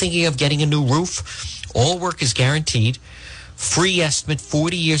 Are you thinking of getting a new roof? All work is guaranteed. Free estimate,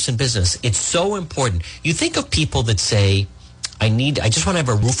 40 years in business. It's so important. You think of people that say, I just want to have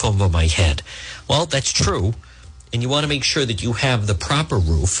a roof over my head. Well, that's true. And you want to make sure that you have the proper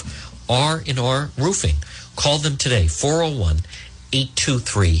roof. R&R Roofing. Call them today,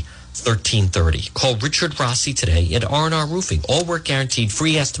 401-823-1330. Call Richard Rossi today at R&R Roofing. All work guaranteed,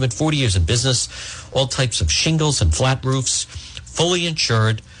 free estimate, 40 years in business, all types of shingles and flat roofs, fully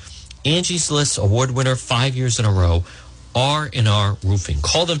insured. Angie's List award winner 5 years in a row. R&R Roofing.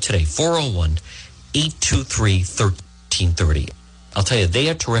 Call them today, 401-823-1330. I'll tell you, they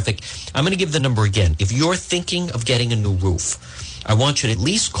are terrific. I'm going to give the number again. If you're thinking of getting a new roof, I want you to at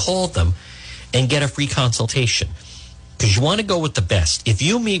least call them and get a free consultation, because you want to go with the best. If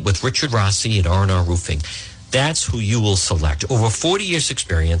you meet with Richard Rossi at R&R Roofing, that's who you will select. Over 40 years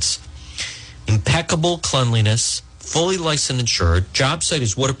experience, impeccable cleanliness, fully licensed and insured, job site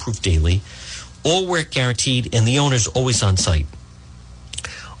is waterproof daily, all work guaranteed, and the owner's always on site.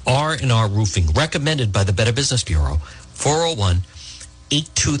 R&R Roofing, recommended by the Better Business Bureau,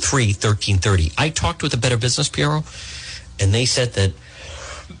 401-823-1330. I talked with the Better Business Bureau, and they said that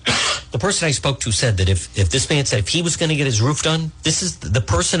the person I spoke to said that if this man said if he was going to get his roof done, this is the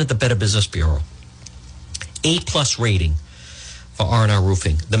person at the Better Business Bureau. A+ rating for R&R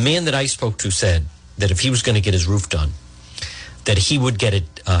Roofing. The man that I spoke to said that if he was going to get his roof done, that he would get it,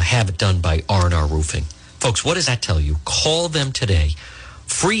 have it done by R&R Roofing. Folks, what does that tell you? Call them today.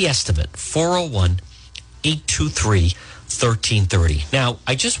 Free estimate, 401-823-1330. Now,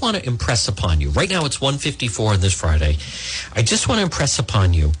 I just want to impress upon you. Right now, it's 1:54 on this Friday. I just want to impress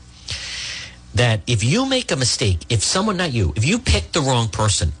upon you that if you make a mistake, if someone, not you, if you pick the wrong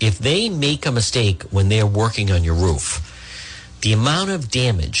person, if they make a mistake when they're working on your roof, the amount of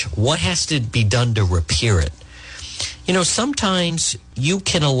damage, what has to be done to repair it? You know, sometimes you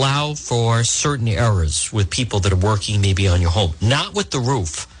can allow for certain errors with people that are working maybe on your home, not with the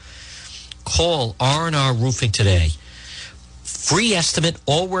roof. Call R&R Roofing today. Free estimate,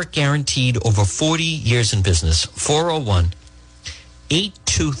 all work guaranteed, over 40 years in business.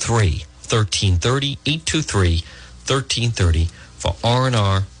 401-823-1330, 823-1330 for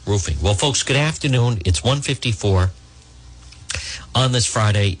R&R Roofing. Well, folks, good afternoon. It's 1:54 on this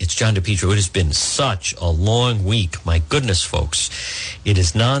Friday. It's John DePietro. It has been such a long week. My goodness, folks. It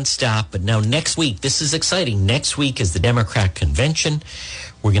is nonstop. But now next week, this is exciting. Next week is the Democrat convention.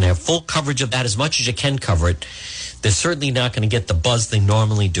 We're going to have full coverage of that, as much as you can cover it. They're certainly not going to get the buzz they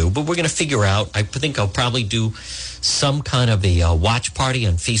normally do, but we're going to figure out. I think I'll probably do some kind of a watch party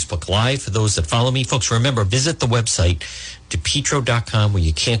on Facebook Live for those that follow me. Folks, remember, visit the website, DePietro.com, where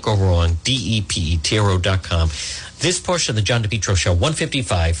you can't go wrong, DEPETRO.com. This portion of the John DePietro Show,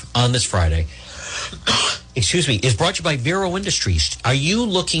 1:55 on this Friday, excuse me, is brought to you by Vero Industries. Are you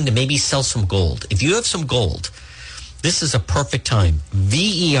looking to maybe sell some gold? If you have some gold, this is a perfect time.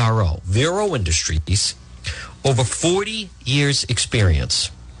 VERO, Vero Industries, over 40 years experience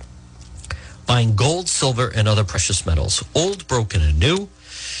buying gold, silver, and other precious metals, old, broken, and new.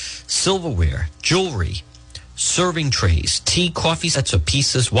 silverware, jewelry, serving trays, tea, coffee sets or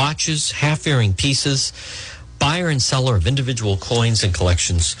pieces, watches, half-earring pieces, buyer and seller of individual coins and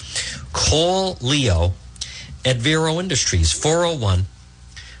collections. Call Leo at Vero Industries,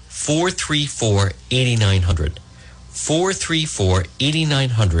 401-434-8900.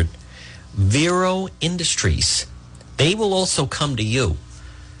 434-8900. Vero Industries. They will also come to you.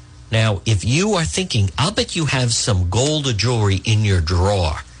 Now, if you are thinking, I'll bet you have some gold or jewelry in your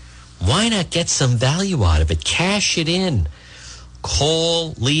drawer. Why not get some value out of it? Cash it in.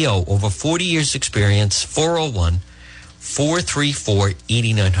 Call Leo, over 40 years experience,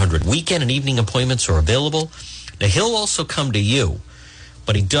 401-434-8900. Weekend and evening appointments are available. Now, he'll also come to you,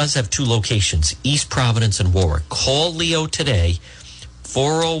 but he does have 2 locations, East Providence and Warwick. Call Leo today,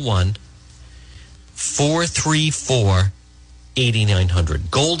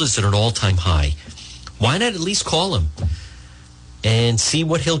 401-434-8900. Gold is at an all-time high. Why not at least call him and see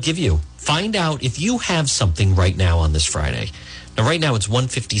what he'll give you? Find out if you have something right now on this Friday. Now, right now, it's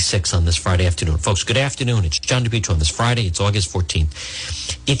 1:56 on this Friday afternoon. Folks, good afternoon. It's John DePietro on this Friday. It's August 14th.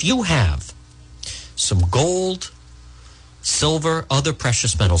 If you have some gold, silver, other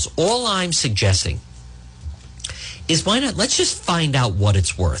precious metals, all I'm suggesting is why not? Let's just find out what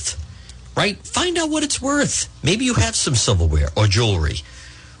it's worth, right? Find out what it's worth. Maybe you have some silverware or jewelry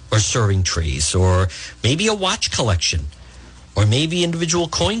or serving trays, or maybe a watch collection, or maybe individual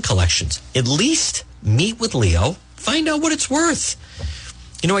coin collections. At least meet with Leo. Find out what it's worth.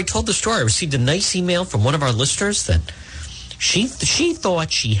 You know, I told the story. I received a nice email from one of our listeners that she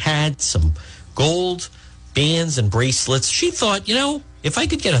thought she had some gold bands and bracelets. She thought, you know, if I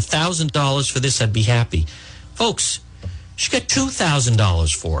could get $1,000 for this, I'd be happy. Folks, she got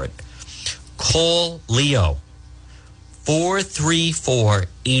 $2,000 for it. Call Leo,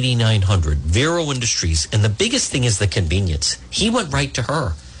 434-8900, Vero Industries. And the biggest thing is the convenience. He went right to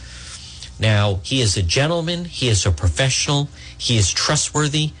her. Now, he is a gentleman. He is a professional. He is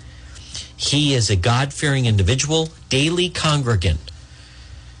trustworthy. He is a God-fearing individual, daily congregant.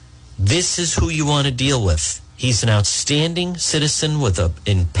 This is who you want to deal with. He's an outstanding citizen with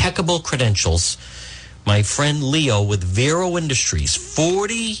impeccable credentials. My friend Leo with Vero Industries,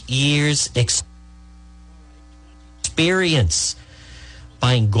 40 years experience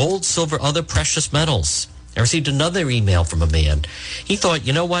buying gold, silver, other precious metals. I received another email from a man. He thought,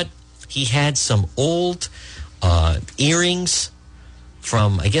 you know what? He had some old earrings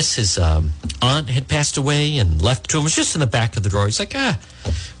from, I guess his aunt had passed away and left to him. It was just in the back of the drawer. He's like,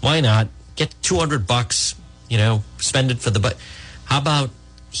 why not? Get $200, you know, spend it for the... But how about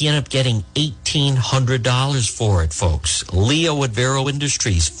he ended up getting $1,800 for it, folks? Leo at Vero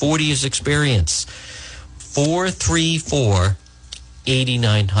Industries, 40 years experience.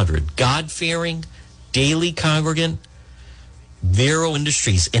 434-8900. God-fearing, daily congregant, Vero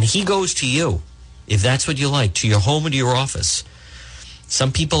Industries. And he goes to you, if that's what you like, to your home or to your office.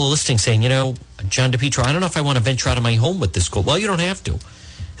 Some people are listening saying, you know, John DePietro, I don't know if I want to venture out of my home with this gold. Well, you don't have to.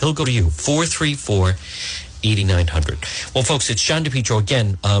 He'll go to you, 434-8900. Well, folks, it's John DePietro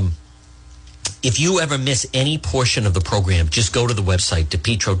again. If you ever miss any portion of the program, just go to the website,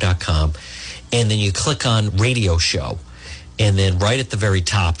 depetro.com, and then you click on radio show, and then right at the very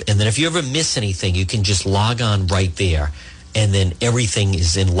top. And then if you ever miss anything, you can just log on right there. And then everything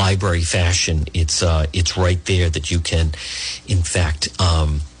is in library fashion. It's right there that you can, in fact,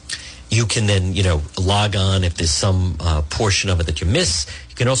 you can then, you know, log on if there's some portion of it that you miss.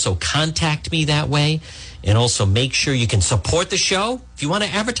 You can also contact me that way, and also make sure you can support the show. If you want to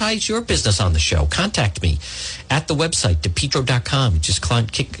advertise your business on the show, contact me at the website, depetro.com. Just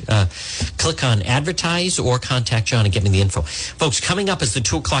click on advertise or contact John and get me the info. Folks, coming up is the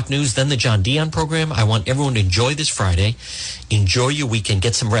 2 o'clock news, then the John Dion program. I want everyone to enjoy this Friday. Enjoy your weekend.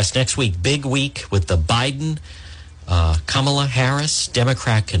 Get some rest. Next week, big week with the Biden, Kamala Harris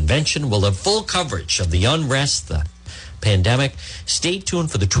Democrat convention. We'll have full coverage of the unrest, the pandemic. Stay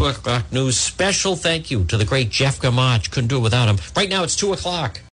tuned for the 2 o'clock news. Special thank you to the great Jeff Gamage. Couldn't do it without him. Right now, it's 2 o'clock.